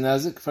chatzi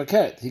nezek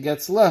fakert. He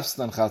gets less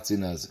than chatzi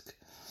nezek.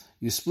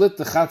 You split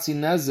the chatzi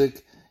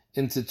nezek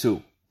into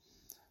two.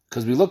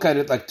 Because we look at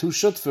it like two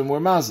shutfim were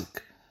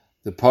mazik.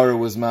 The pore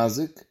was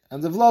mazik,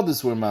 and the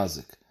vlodes were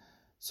mazik.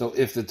 So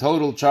if the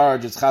total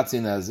charge is chatzi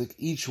nezek,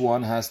 each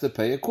one has to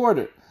pay a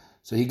quarter.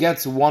 So he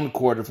gets 1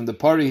 quarter. From the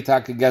pore,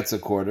 Hitaka gets a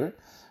quarter.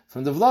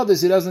 From the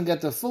vlodes, he doesn't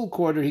get the full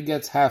quarter, he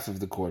gets half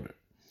of the quarter.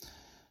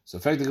 So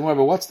in fact, the Gemara,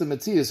 but what's the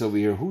Matthias over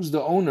here? Who's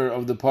the owner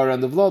of the pore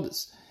and the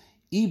vlodes?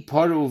 I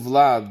pore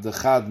uvlad the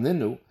chad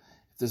ninu.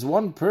 If there's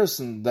one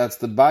person that's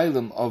the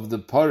bailam of the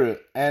pore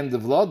and the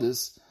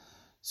vlodes,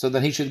 so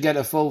then he should get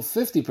a full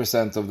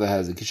 50% of the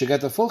hezek. He should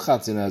get a full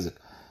chatzi hezek.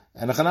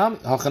 And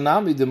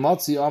hachanami the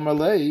motzi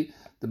amarlei,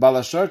 the Baal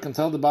Hashor can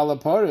tell the Baal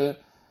HaPore,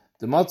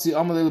 the motzi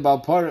amarlei the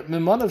Baal HaPore,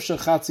 mimanav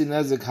shech chatzi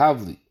nezek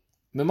havli.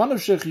 Mimanav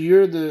shech,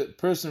 you're the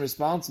person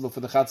responsible for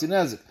the chatzi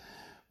nezek.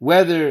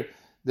 Whether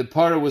the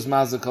pore was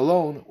mazik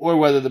alone, or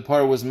whether the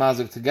pore was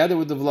mazik together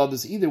with the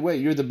vlodes, either way,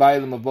 you're the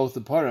bailam of both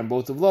the pore and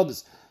both the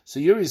vlodes. So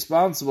you're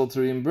responsible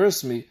to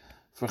reimburse me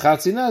for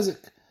chatzi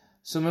nezek.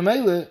 So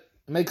memele, it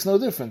makes no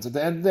difference. At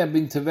the end of the day, I'm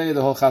being tevei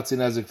the whole chatzi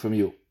nezek from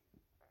you.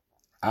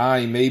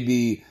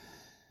 Maybe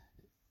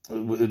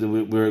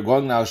we're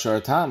going now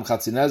shartam,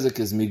 chatzi nezek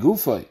is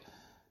migufay.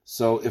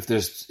 So if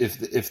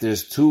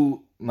there's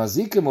two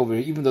mazikim over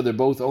here, even though they're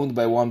both owned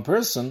by one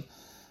person,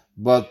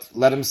 but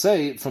let him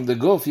say from the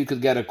guf you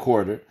could get a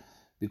quarter,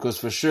 because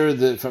for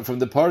sure from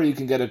the para you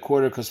can get a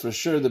quarter, because for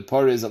sure the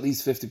para is at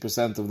least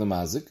 50% of the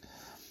mazik.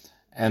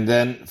 And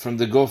then from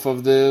the guf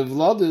of the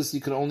vladis,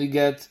 you can only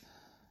get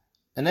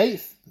an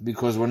eighth,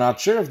 because we're not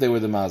sure if they were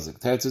the mazik.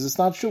 Teretz says it's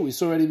not true. We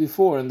saw already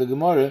before in the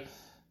Gemara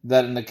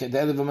that in the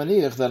Elev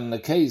HaManiach, that in the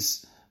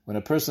case when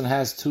a person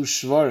has two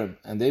shvarim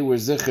and they were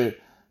zicher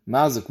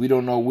mazik, we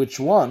don't know which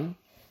one.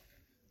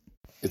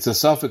 It's a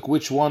suffix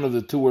which one of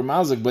the two were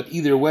mazik, but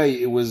either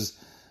way it was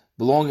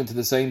belonging to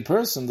the same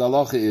person. The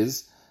halacha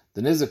is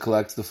the nizek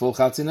collects the full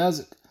chatzi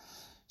nazik.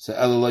 So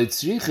elaloi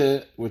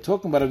tzriche, we're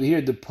talking about over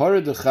here the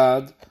para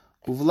dechad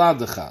uvlad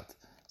dechad.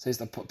 Says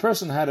the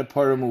person had a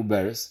para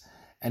muberes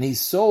and he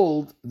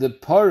sold the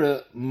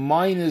para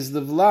minus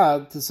the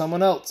vlad to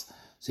someone else.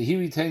 So he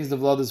retains the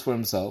vladas for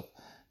himself.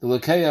 The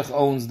lekeach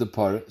owns the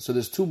para. So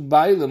there's two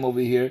bailim over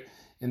here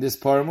in this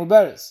para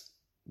muberes.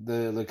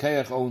 The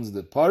lekeach owns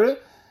the para,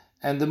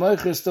 and the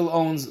moicher still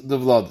owns the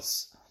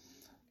vladas.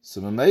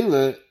 So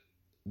memele,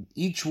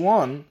 each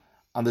one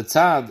on the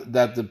tzad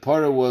that the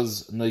para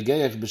was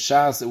noigeach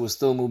b'shas, it was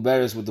still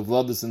muberes with the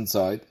vladas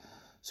inside.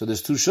 So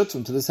there's two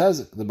shutzim to this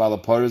hezek. The bala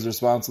para is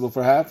responsible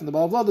for half, and the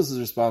bala vladas is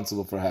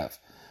responsible for half.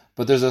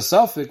 But there's a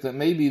suffix that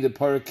maybe the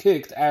para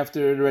kicked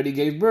after it already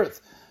gave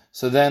birth.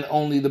 So then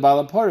only the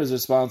bala para is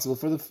responsible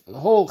for the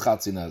whole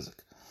chatzi nazik.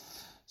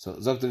 So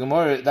Zok the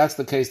Gemara, that's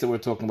the case that we're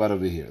talking about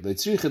over here.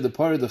 Leitzricha the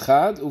para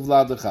dechad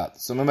uvlad dechad.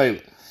 So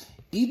memele,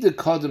 ida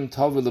kadem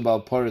tavi the bal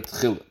para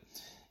tchila.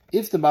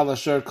 If the bal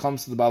asher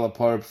comes to the bal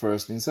para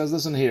first and he says,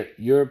 listen here,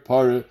 your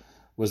para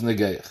was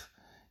negeich.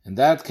 In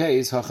that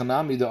case,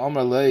 hachanami the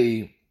amar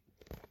lei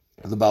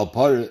the bal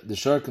para, the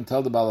shar can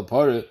tell the bal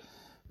para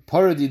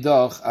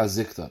didach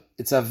azikta.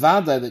 It's a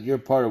vada that your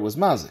para was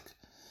mazik.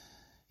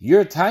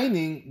 You're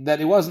tining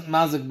that it wasn't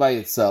mazik by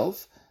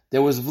itself.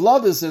 There was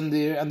vladis in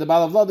there, and the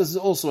bala vladis is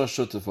also a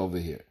shutuf over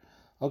here.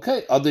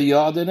 Okay, other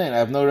ya, other name. I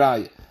have no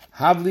raya.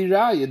 Havli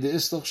raya the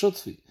islach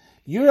shutfi.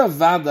 You're a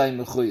vaday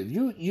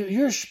mechuyev.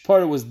 Your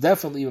para was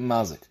definitely a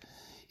mazik.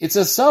 It's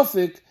a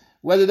suffix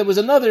whether there was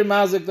another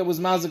mazik that was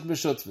mazik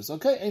b'shutfis.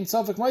 Okay, ain't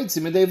suffix maitzi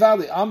medei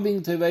valley. I'm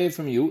being tevei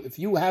from you. If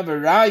you have a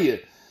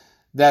raya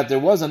that there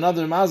was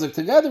another mazik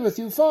together with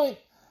you, fine.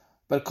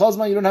 But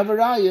kozman you don't have a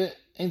raya,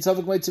 ain't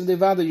suffix maitzi medei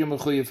valley. You're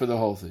mechuyev for the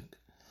whole thing.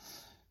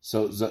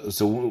 So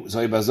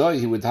Ibazoi,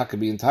 he would have to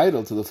be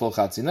entitled to the full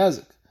chatzi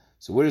nezik.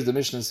 So where does the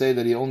Mishnah say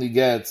that he only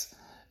gets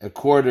a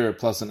quarter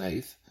plus an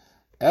eighth?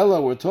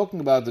 Ella, we're talking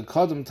about the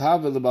Kadam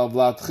Tavel, the Bal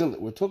Vlad Chil.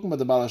 We're talking about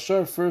the Bal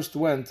Ashar first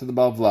went to the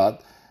Bal Vlad,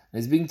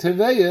 and he's being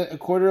Teveya a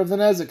quarter of the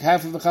Nezik,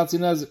 half of the Chatzi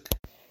Nezik.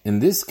 In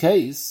this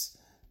case,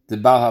 the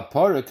Bal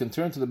HaPara can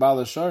turn to the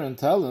Bal Ashar and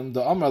tell him,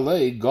 the Amar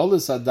Lei,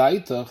 Golis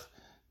Adaitach,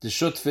 the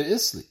Shutfe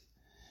Isli.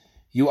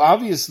 You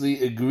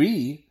obviously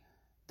agree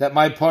that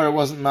my para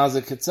wasn't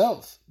mazik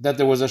itself, that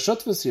there was a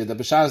shutfus here, that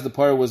b'shaz the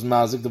para was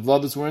mazik, the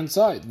vladis were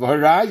inside.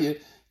 V'haraya,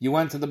 you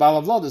went to the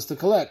bala vladis to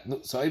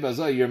collect. So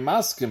Ibazoi, you're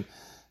maskim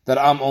that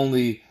I'm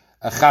only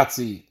a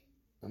chatzi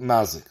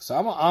mazik. So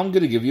I'm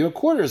going to give you a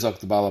quarter zok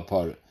the bala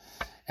para.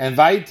 And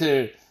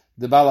weiter,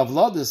 the bala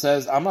vladis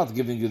says, I'm not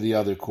giving you the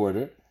other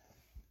quarter.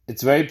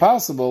 It's very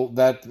possible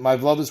that my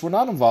vladis were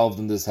not involved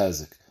in this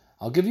hezek.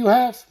 I'll give you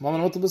half.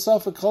 Maman otu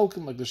b'safek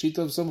cholkim, like the shita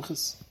of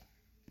Sumchis.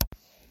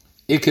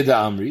 Ikeda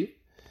Amri,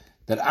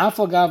 that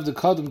afagav the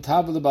kadum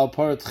tavel bal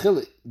parat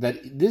chili, that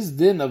this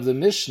din of the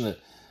Mishnah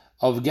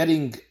of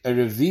getting a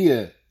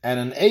revia and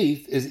an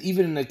eighth is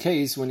even in a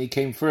case when he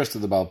came first to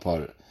the bal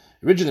para.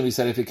 Originally we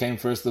said if he came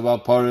first to the bal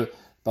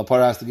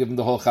para has to give him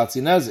the whole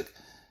chatzi nezik,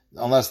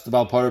 unless the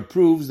bal para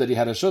proves that he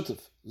had a shutuf.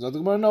 So the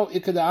Gemara, no,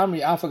 ikad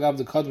amri afagav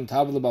the kadum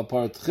tavel bal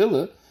parat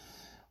chili.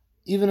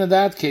 Even in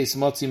that case,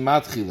 motzi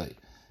matchile,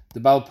 the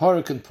bal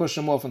para can push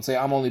him off and say,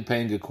 I'm only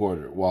paying a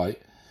quarter. Why?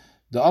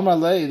 The amar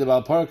lei, the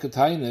bal para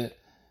kataine,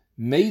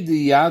 made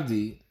the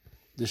yadi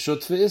the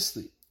shutfe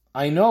isli.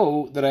 I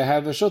know that I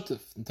have a shutf.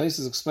 And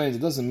Taisus explains it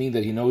doesn't mean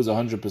that he knows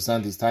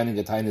 100% he's tining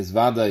a tainis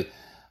vadai.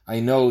 I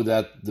know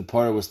that the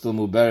para was still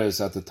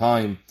muberes at the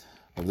time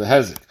of the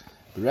hezek.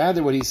 But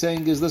rather what he's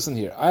saying is, listen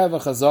here, I have a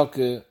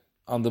chazaka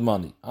on the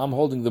money. I'm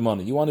holding the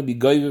money. You want to be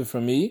goyve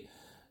from me,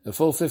 a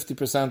full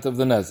 50% of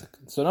the nezek.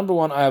 So number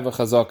one, I have a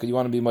chazaka. You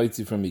want to be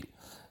mitzi from me.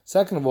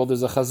 Second of all,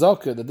 there's a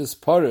chazaka that this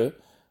para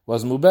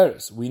was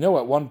muberes. We know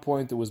at one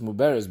point it was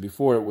muberes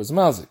before it was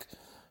mazik.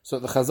 So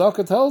the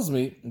chazaka tells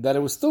me that it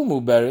was still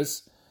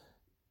muberes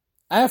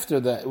after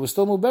that. It was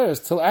still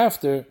muberes till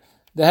after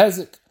the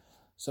hezek.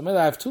 So maybe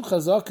I have two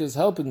chazakas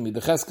helping me. The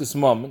cheskes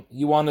moment,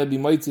 you want to be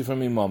mitzi from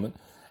me moment,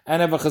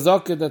 and I have a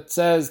chazaka that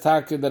says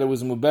taka that it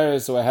was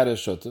muberes, so I had a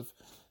shutuf.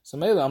 So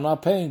maybe I'm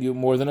not paying you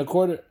more than a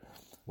quarter.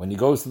 When he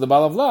goes to the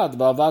Bal Vlad, the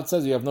Bal Vlad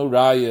says you have no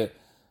raya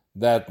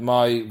that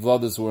my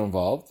vladis were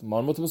involved.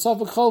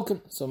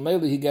 So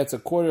maybe he gets a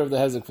quarter of the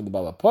hezek from the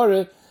Bal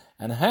HaPara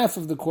and half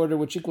of the quarter,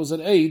 which equals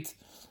an 8,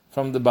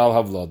 from the Bal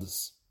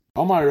HaVladis.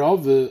 Omar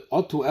Rav,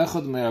 otu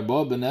echad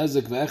me'arba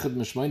benezek ve'echad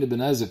mishmayne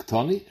benezek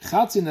tani,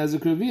 chatzi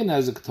nezek revi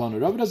nezek tani.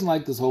 Rav doesn't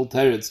like this whole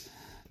teretz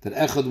that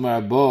echad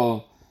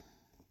me'arba,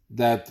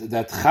 that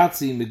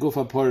chatzi meguf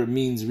HaPara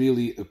means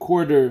really a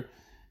quarter,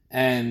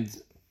 and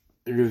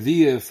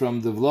Revia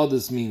from the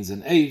Vladis means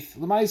an eighth.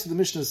 The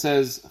Mishnah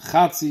says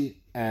Chatzi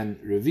and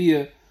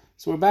Revia.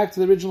 So we're back to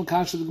the original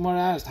kasha the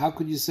Gemara asked. How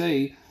could you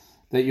say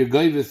that you're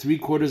goyve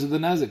 3/4 of the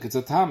nezik? It's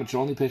a tam, it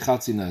should only pay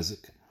Chatzi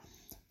nezik.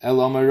 El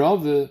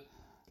Amarove,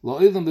 Lo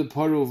Ilam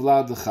Beparu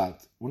Vlad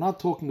Lechat. We're not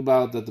talking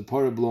about that the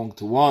para belonged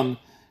to one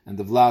and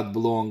the Vlad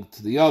belonged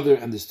to the other,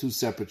 and there's two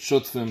separate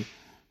shutfim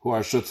who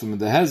are shutfim in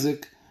the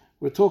Hezik.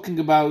 We're talking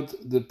about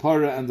the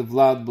para and the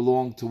Vlad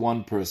belong to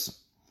one person.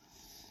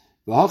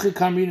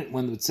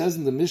 When it says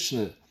in the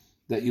Mishnah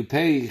that you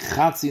pay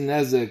Chatzi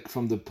Nezek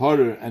from the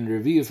para and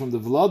Reviyah from the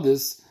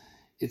Vladis,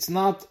 it's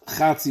not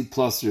Chatzi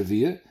plus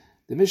Reviyah.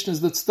 The Mishnah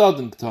is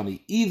L'tzdadim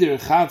Ktani, either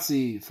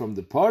Chatzi from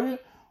the para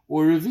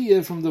or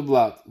Reviyah from the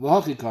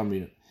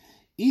Vlad.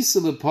 Isa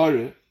the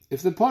para,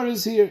 if the para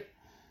is here,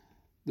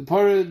 the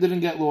para didn't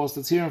get lost,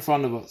 it's here in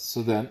front of us.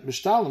 So then,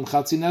 Mishtalim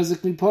Chatzi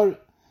Nezek mi para.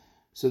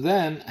 So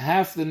then,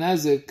 half the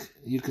Nezek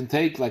you can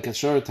take like a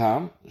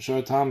Sharatam.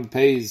 Sharatam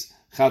pays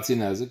Chatzi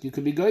Nezek. You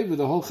could be going with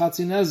the whole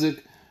Chatzi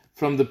Nezek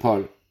from the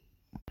para.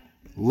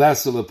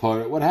 Less of the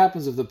para. What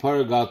happens if the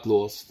para got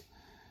lost?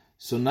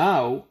 So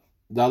now,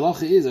 the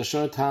halacha is a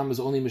Sharatam is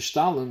only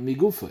Mishtalim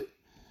migufay.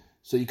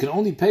 So you can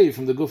only pay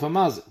from the Gufa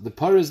Mazik. The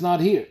para is not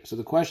here. So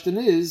the question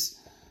is,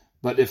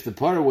 but if the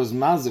para was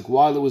Mazik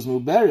while it was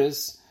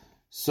Muberis,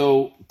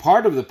 so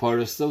part of the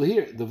para is still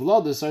here. The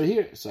Vladis are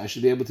here. So I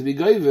should be able to be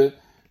Goive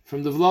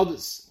from the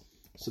Vladis.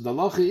 So the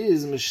halacha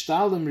is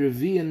Mishtalim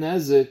Reviyah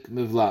Nezek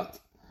Mevlad.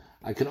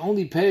 I can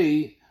only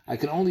take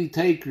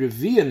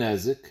Reviyah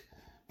Nezek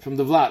from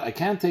the Vlad. I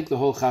can't take the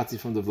whole Chatzi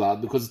from the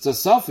Vlad because it's a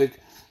suffix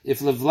if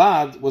the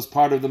Vlad was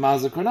part of the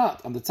Mazik or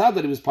not. On the tzad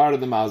that he was part of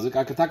the Mazik,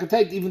 I could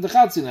take even the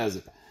Chatzi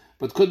Nezek.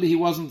 But could be he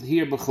wasn't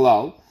here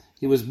B'chlal.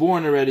 He was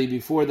born already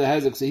before the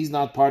Hezek, so he's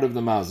not part of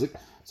the Mazik.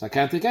 So I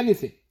can't take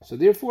anything. So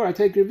therefore I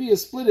take Reviyah,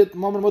 split it,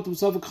 moment motum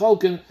safek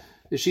cholken,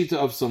 the Shita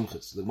of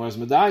Sumchis. The Gemara's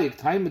Medayik,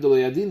 time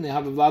Yadin, they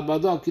have a Vlad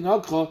Badal,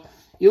 Kinokcha,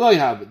 Eloi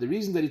have it. The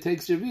reason that he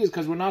takes Reviyah is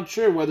because we're not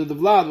sure whether the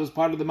Vlad was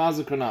part of the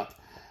Mazik or not.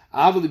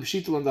 Avali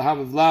B'shitul and the have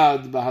a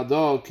Vlad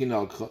Bahadal,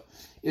 Kinokcha.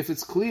 If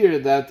it's clear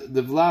that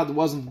the Vlad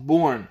wasn't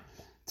born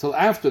till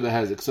after the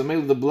Hezek, so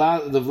maybe the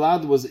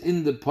Vlad was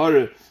in the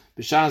Parah,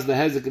 B'shaz the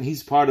Hezek, and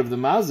he's part of the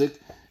Mazik,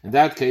 in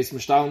that case,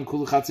 Mishtalim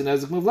Kulu Chatzi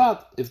Nezek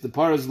Mevlad. If the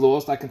Parah is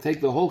lost, I can take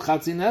the whole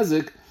Chatzi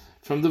Nezek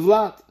from the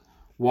Vlad.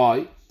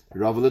 Why?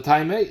 Rav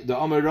L'taimei, the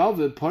Omer Rav,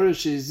 Parah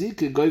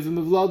Shezike Goyve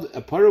Mevlad,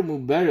 a Parah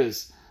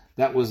Muberes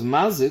that was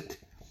Mazik,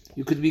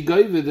 you could be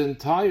Goyve the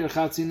entire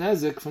Chatzi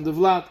Nezek from the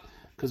Vlad,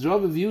 because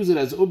Rav views it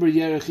as Uber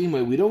Yerech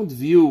Imay. We don't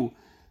view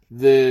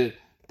the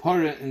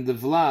Parah and the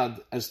Vlad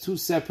as two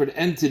separate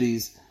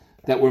entities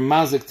that were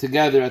Mazik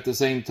together at the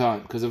same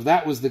time. Because if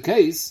that was the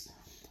case,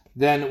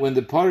 then when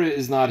the Parah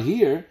is not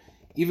here,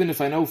 even if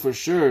I know for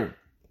sure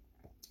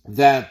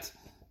that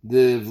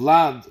the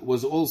Vlad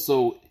was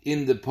also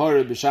in the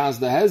Parah b'shaz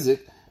the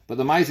Hezek, but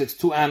the Ma'is, it's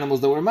two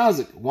animals that were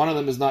Mazik. One of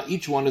them is not,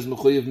 each one is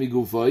Mechuyev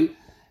Migufay,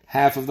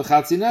 half of the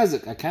Chatzi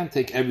Nezek. I can't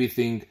take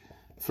everything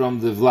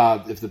from the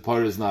Vlad if the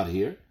Parah is not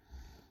here.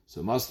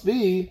 So it must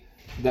be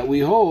that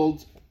we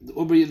hold the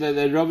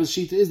Rabbi's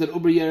Shita is that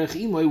Uber Yerech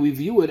Imoy, we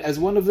view it as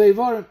one of the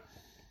Ivarim.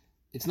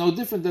 It's no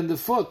different than the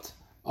foot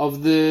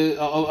of the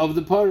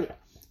Parah.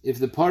 If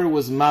the Parah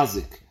was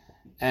Mazik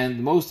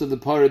and most of the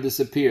Parah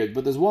disappeared,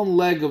 but there's one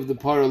leg of the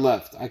Parah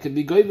left, I could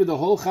be goyve the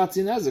whole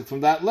Chatzi Nezek from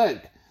that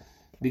leg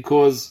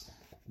because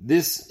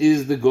this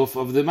is the guf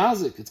of the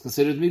Mazik. It's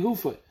considered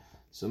Migufay.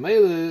 So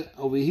Mele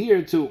over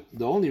here too,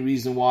 the only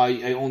reason why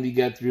I only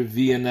get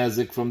Reviyah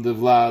Nezek from the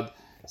Vlad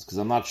is because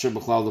I'm not sure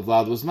B'chlal the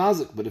Vlad was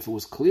Mazik. But if it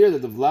was clear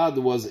that the Vlad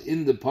was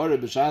in the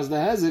Parah b'shaz the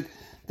Hezek,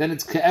 then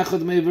it's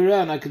Ke'echad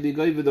Meivera, and I could be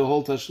goyve the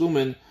whole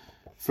Tashlumin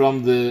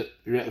from the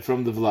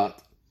Vlad.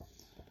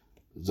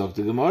 Zok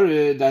the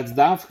Gemara, that's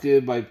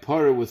Dafke by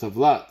Parah with a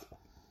Vlad.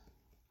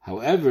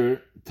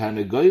 However,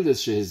 Tarnegoyles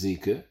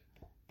Shehezike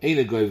ain't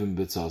a goyvim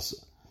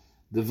B'tzasa.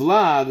 The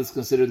Vlad is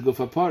considered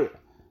Gufa Parah,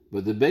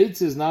 but the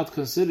Beitz is not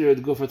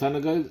considered Gufa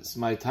Tarnegoyles.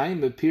 My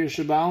time appears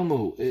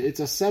Sheba'almahu. It's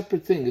a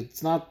separate thing.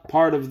 It's not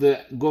part of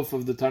the Guf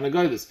of the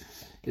Tarnegoyles.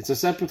 It's a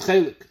separate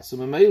chelik. So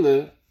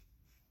Mamele,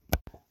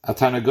 a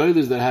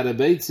Tarnegoyles that had a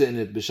Beitz in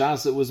it,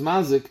 B'shas it was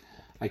Mazik,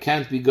 I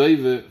can't be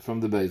goyve from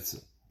the Beitz.